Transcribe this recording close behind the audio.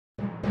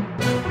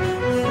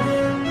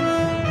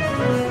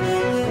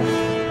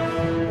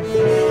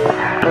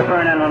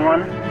Prefer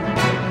 911.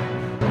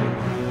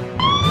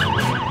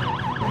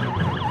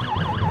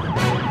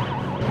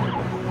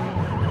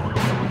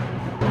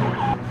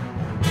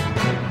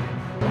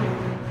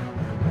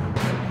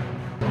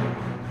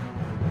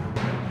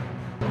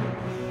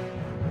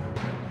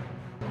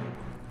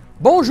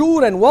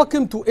 Bonjour and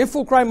welcome to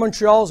Infocrime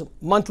Montreal's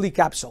monthly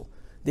capsule.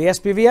 The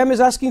SPVM is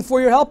asking for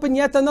your help in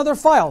yet another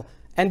file,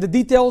 and the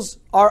details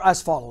are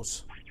as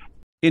follows.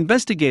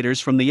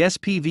 Investigators from the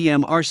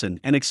SPVM Arson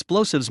and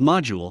Explosives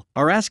Module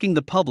are asking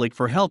the public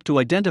for help to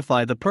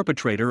identify the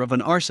perpetrator of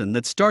an arson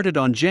that started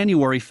on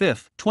January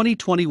 5,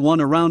 2021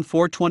 around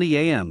 4:20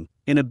 a.m.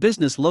 in a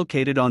business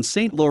located on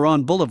St.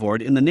 Laurent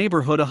Boulevard in the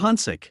neighborhood of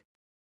Huntsic.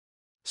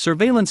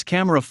 Surveillance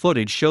camera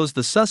footage shows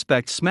the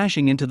suspect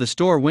smashing into the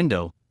store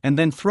window and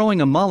then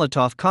throwing a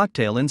Molotov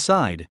cocktail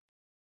inside.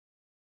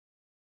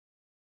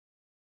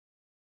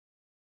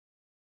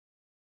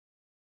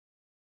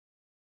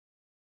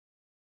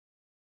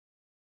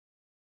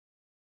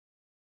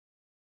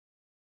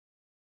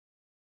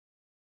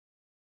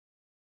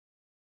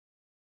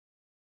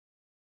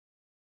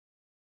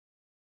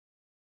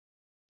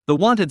 The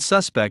wanted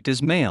suspect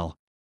is male.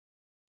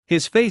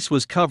 His face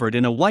was covered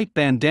in a white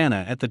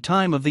bandana at the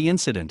time of the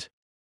incident.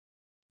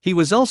 He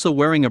was also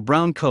wearing a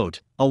brown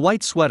coat, a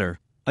white sweater,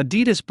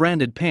 Adidas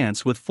branded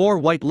pants with 4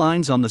 white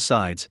lines on the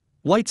sides,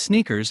 white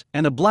sneakers,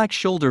 and a black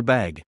shoulder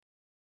bag.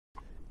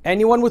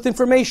 Anyone with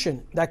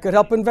information that could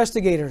help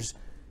investigators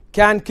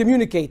can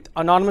communicate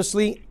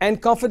anonymously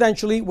and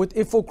confidentially with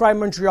Infocrime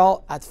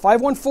Montreal at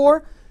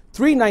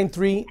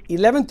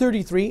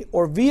 514-393-1133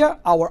 or via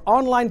our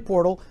online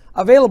portal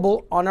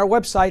available on our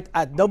website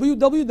at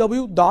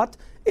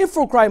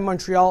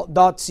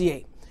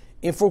www.infocrimemontreal.ca.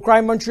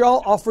 Infocrime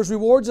Montreal offers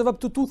rewards of up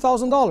to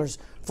 $2,000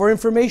 for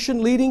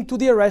information leading to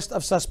the arrest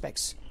of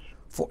suspects.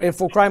 For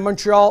Infocrime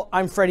Montreal,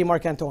 I'm Freddie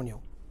Marcantonio.